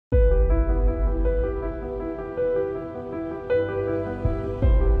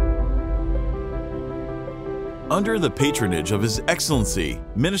Under the patronage of His Excellency,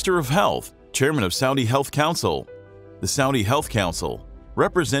 Minister of Health, Chairman of Saudi Health Council, the Saudi Health Council,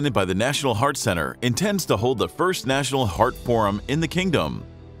 represented by the National Heart Center, intends to hold the first National Heart Forum in the Kingdom.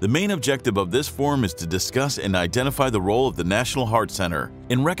 The main objective of this forum is to discuss and identify the role of the National Heart Center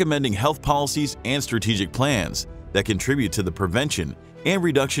in recommending health policies and strategic plans that contribute to the prevention and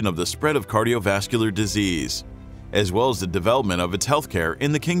reduction of the spread of cardiovascular disease, as well as the development of its healthcare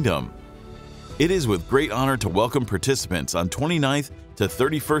in the Kingdom. It is with great honor to welcome participants on 29th to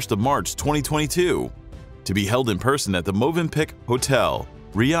 31st of March 2022, to be held in person at the Movenpick Hotel,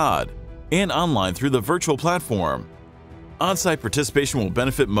 Riyadh, and online through the virtual platform. On-site participation will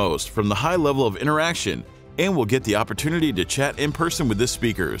benefit most from the high level of interaction and will get the opportunity to chat in person with the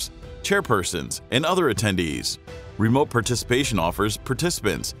speakers, chairpersons, and other attendees. Remote participation offers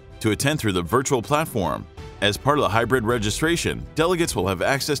participants to attend through the virtual platform. As part of the hybrid registration, delegates will have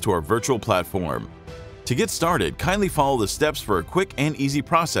access to our virtual platform. To get started, kindly follow the steps for a quick and easy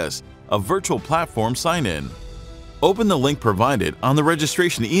process of virtual platform sign-in. Open the link provided on the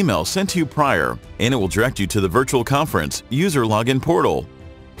registration email sent to you prior, and it will direct you to the virtual conference user login portal.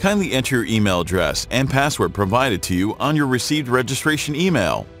 Kindly enter your email address and password provided to you on your received registration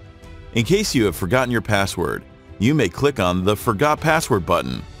email. In case you have forgotten your password, you may click on the Forgot Password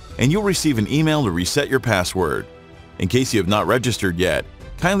button, and you'll receive an email to reset your password. In case you have not registered yet,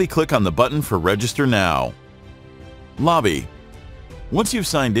 kindly click on the button for Register Now. Lobby. Once you've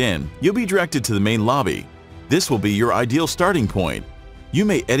signed in, you'll be directed to the main lobby. This will be your ideal starting point. You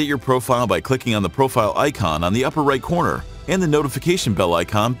may edit your profile by clicking on the profile icon on the upper right corner and the notification bell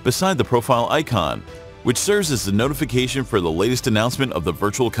icon beside the profile icon, which serves as the notification for the latest announcement of the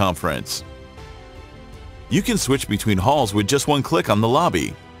virtual conference. You can switch between halls with just one click on the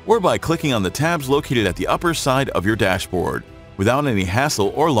lobby, or by clicking on the tabs located at the upper side of your dashboard, without any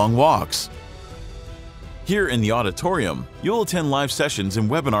hassle or long walks. Here in the auditorium, you'll attend live sessions in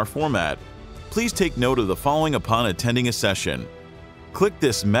webinar format. Please take note of the following upon attending a session. Click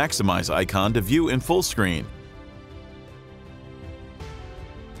this Maximize icon to view in full screen.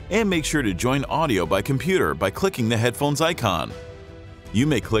 And make sure to join audio by computer by clicking the headphones icon. You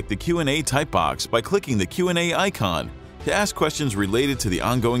may click the Q&A type box by clicking the Q&A icon to ask questions related to the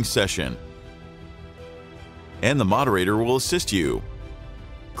ongoing session, and the moderator will assist you.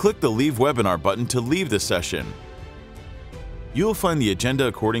 Click the Leave Webinar button to leave the session. You will find the agenda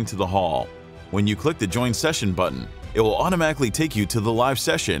according to the hall. When you click the Join Session button, it will automatically take you to the live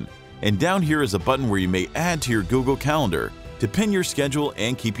session, and down here is a button where you may add to your Google Calendar to pin your schedule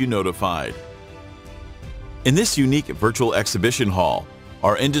and keep you notified. In this unique virtual exhibition hall,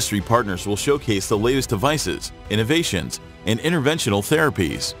 our industry partners will showcase the latest devices, innovations, and interventional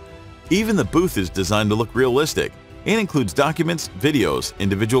therapies. Even the booth is designed to look realistic and includes documents, videos,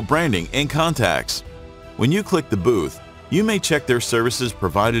 individual branding, and contacts. When you click the booth, you may check their services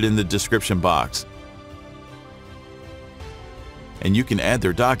provided in the description box, and you can add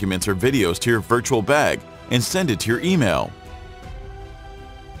their documents or videos to your virtual bag and send it to your email.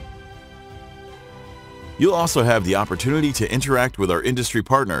 You'll also have the opportunity to interact with our industry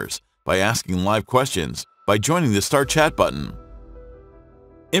partners by asking live questions by joining the Start Chat button.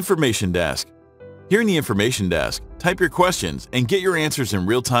 Information Desk. Here in the Information Desk, type your questions and get your answers in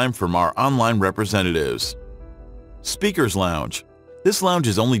real time from our online representatives. Speakers Lounge. This lounge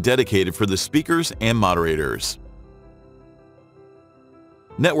is only dedicated for the speakers and moderators.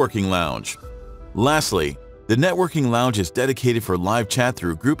 Networking Lounge. Lastly, the Networking Lounge is dedicated for live chat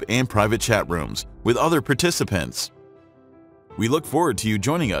through group and private chat rooms with other participants. We look forward to you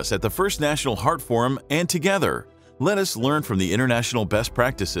joining us at the First National Heart Forum, and together, let us learn from the international best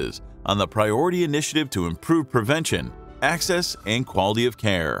practices on the priority initiative to improve prevention, access, and quality of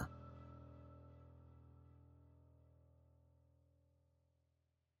care.